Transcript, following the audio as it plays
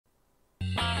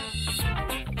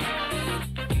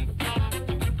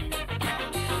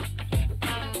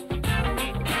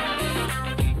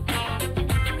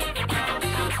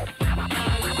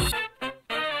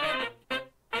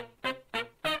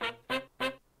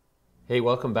Hey,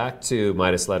 welcome back to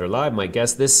Midas Letter Live. My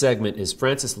guest this segment is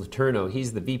Francis Letourneau.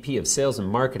 He's the VP of Sales and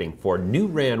Marketing for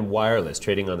NuRan Wireless,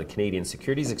 trading on the Canadian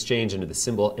Securities Exchange under the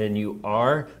symbol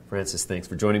NUR. Francis, thanks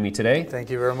for joining me today. Thank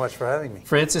you very much for having me.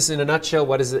 Francis, in a nutshell,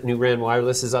 what is it NuRan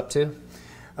Wireless is up to?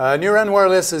 NuRan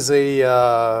Wireless is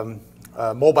a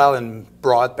mobile and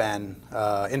broadband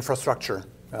infrastructure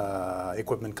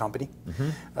equipment company.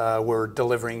 We're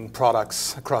delivering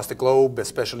products across the globe,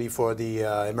 especially for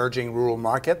the emerging rural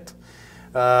market.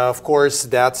 Of course,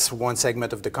 that's one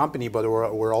segment of the company, but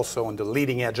we're also on the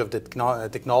leading edge of the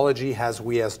technology, as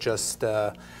we has just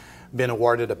been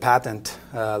awarded a patent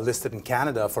listed in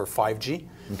Canada for 5G.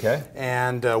 Okay.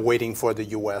 And waiting for the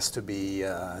U.S. to be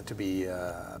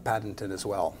patented as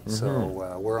well.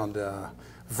 So we're on the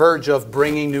verge of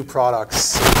bringing new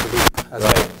products to loop as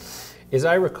well. As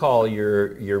I recall,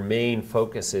 your main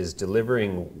focus is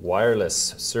delivering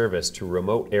wireless service to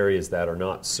remote areas that are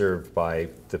not served by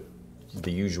the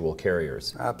usual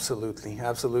carriers. Absolutely,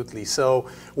 absolutely. So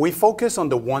we focus on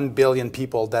the 1 billion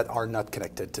people that are not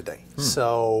connected today.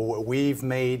 So we've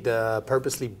made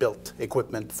purposely built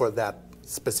equipment for that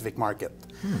specific market.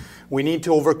 We need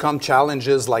to overcome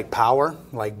challenges like power,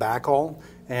 like backhaul,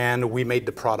 and we made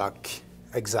the product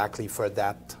exactly for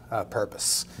that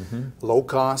purpose. Low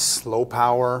cost, low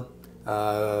power,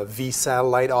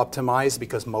 V-satellite optimized,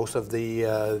 because most of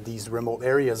these remote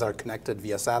areas are connected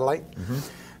via satellite.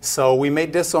 So we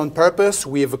made this on purpose.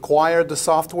 We have acquired the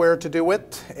software to do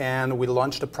it, and we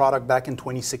launched the product back in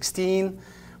 2016.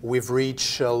 We've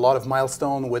reached a lot of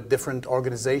milestones with different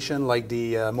organizations like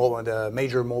the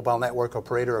major mobile network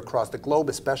operator across the globe,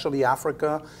 especially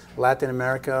Africa, Latin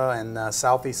America, and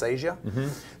Southeast Asia.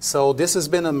 So this has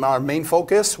been our main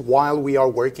focus while we are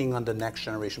working on the next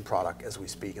generation product as we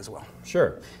speak as well.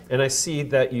 Sure. And I see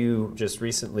that you just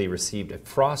recently received a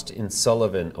Frost &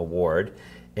 Sullivan Award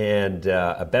and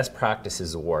a Best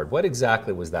Practices Award. What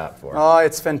exactly was that for? Oh,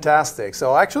 it's fantastic.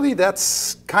 So actually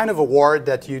that's kind of award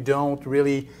that you don't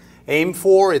really aim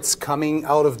for. It's coming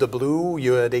out of the blue.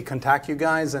 They contact you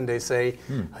guys and they say,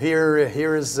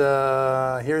 here's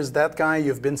that guy.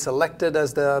 You've been selected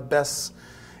as the best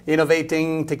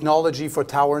innovating technology for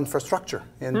tower infrastructure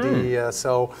in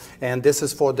and this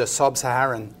is for the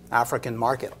sub-Saharan African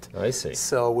market. I see.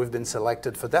 So we've been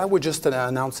selected for that. We just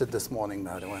announced it this morning,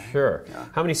 by the way. Sure. Yeah.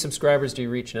 How many subscribers do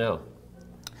you reach now?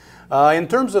 In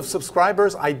terms of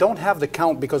subscribers, I don't have the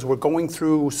count because we're going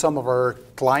through some of our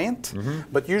client,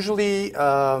 but usually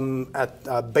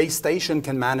a base station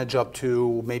can manage up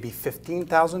to maybe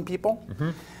 15,000 people.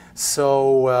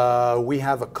 So we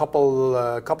have a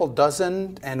couple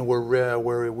dozen, and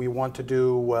we want to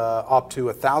do up to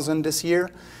 1,000 this year.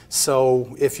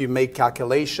 So if you make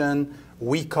calculation,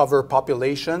 we cover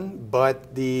population,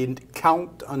 but the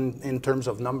count in terms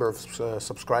of number of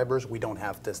subscribers, we don't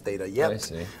have this data yet. I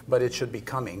see. But it should be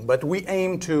coming. But we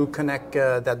aim to connect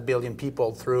that billion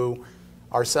people through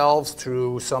ourselves,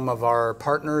 through some of our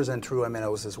partners, and through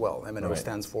MNOs as well. MNO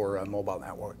stands for Mobile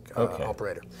Network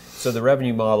Operator. So the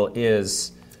revenue model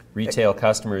is retail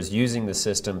customers using the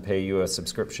system pay you a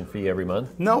subscription fee every month?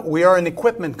 No, we are an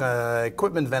equipment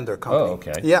vendor company. Oh,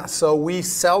 okay. Yeah, so we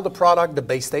sell the product, the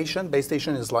base station. Base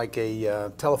station is like a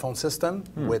telephone system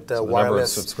with so wireless. The number of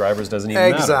subscribers doesn't even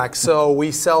matter. Exact. So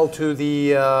we sell to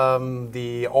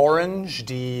the Orange,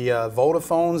 the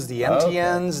Vodafones, the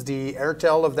MTNs, the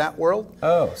Airtel of that world.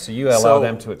 Oh, so you allow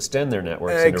them to extend their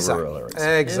networks into rural areas.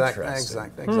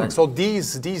 Exactly. So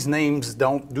these names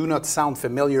do not sound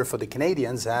familiar for the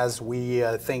Canadians, as we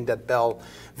think that Bell,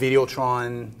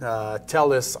 Videotron,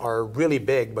 TELUS are really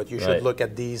big, but you should look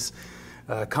at these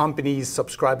companies'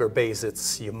 subscriber base.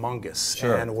 It's humongous,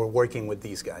 and we're working with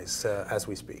these guys as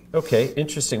we speak. Okay,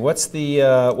 interesting. What's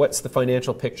the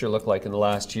financial picture look like in the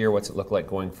last year? What's it look like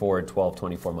going forward 12,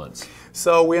 24 months?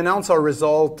 So we announced our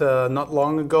result not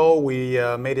long ago. We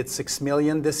made it 6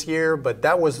 million this year, but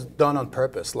that was done on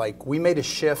purpose. Like, we made a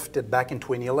shift back in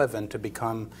 2011 to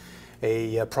become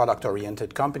a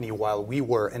product-oriented company, while we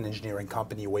were an engineering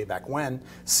company way back when,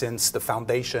 since the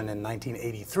foundation in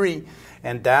 1983.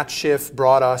 And that shift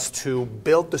brought us to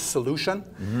build the solution.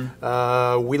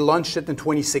 We launched it in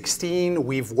 2016.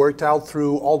 We've worked out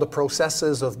through all the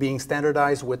processes of being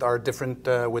standardized with our different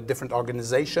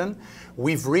organizations.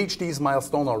 We've reached these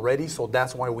milestones already, so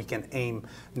that's why we can aim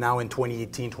now in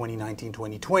 2018, 2019,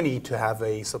 2020 to have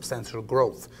a substantial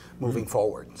growth moving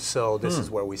forward. So this is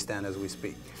where we stand as we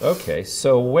speak. Okay,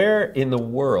 so where in the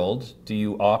world do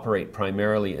you operate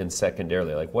primarily and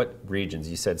secondarily? Like what regions?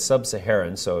 You said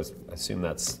sub-Saharan, so I assume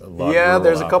that's a lot. Yeah, of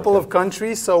there's a couple Africa. of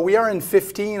countries. So we are in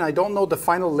 15. I don't know the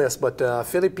final list, but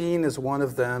Philippines is one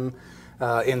of them.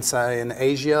 In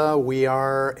Asia, we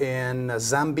are in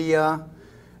Zambia,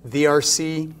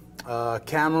 DRC,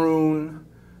 Cameroon,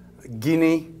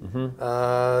 Guinea,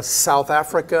 South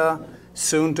Africa,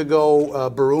 soon to go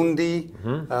Burundi.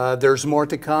 There's more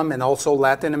to come, and also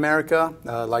Latin America,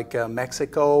 like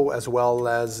Mexico, as well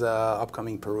as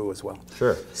upcoming Peru as well.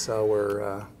 Sure. So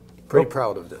we're pretty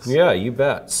proud of this. Yeah, you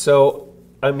bet. So,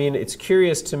 I mean, it's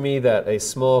curious to me that a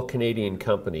small Canadian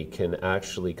company can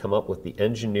actually come up with the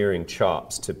engineering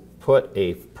chops to put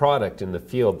a product in the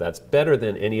field that's better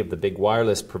than any of the big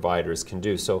wireless providers can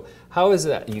do. So how is it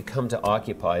that you come to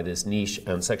occupy this niche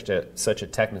on such a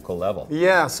technical level?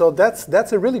 Yeah, so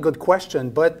that's a really good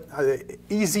question, but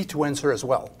easy to answer as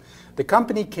well. The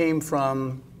company came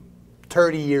from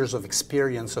 30 years of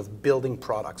experience of building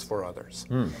products for others.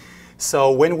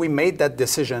 So when we made that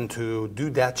decision to do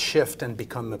that shift and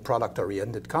become a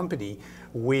product-oriented company,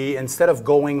 we, instead of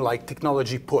going like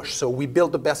technology push, so we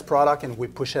build the best product and we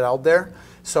push it out there,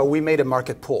 so we made a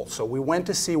market pull. So we went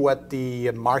to see what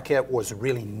the market was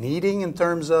really needing in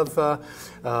terms of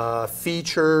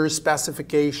features,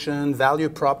 specification, value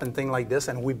prop, and things like this,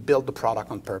 and we built the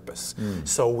product on purpose.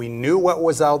 So we knew what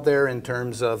was out there in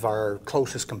terms of our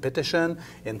closest competition,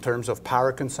 in terms of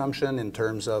power consumption, in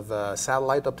terms of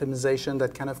satellite optimization,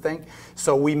 that kind of thing.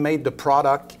 So we made the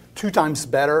product 2 times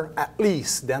better, at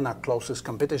least, than our closest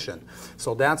competition.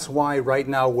 So that's why right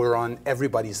now we're on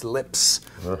everybody's lips.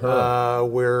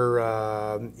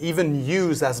 We're even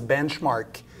used as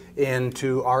benchmark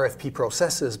into RFP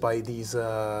processes by these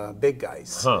big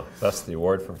guys. That's the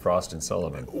award from Frost &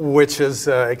 Sullivan. Which is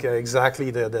exactly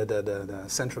the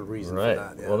central reason for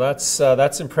that. Yeah. Well,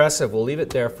 that's impressive. We'll leave it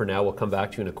there for now. We'll come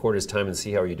back to you in a quarter's time and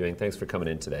see how you're doing. Thanks for coming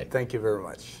in today. Thank you very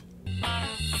much.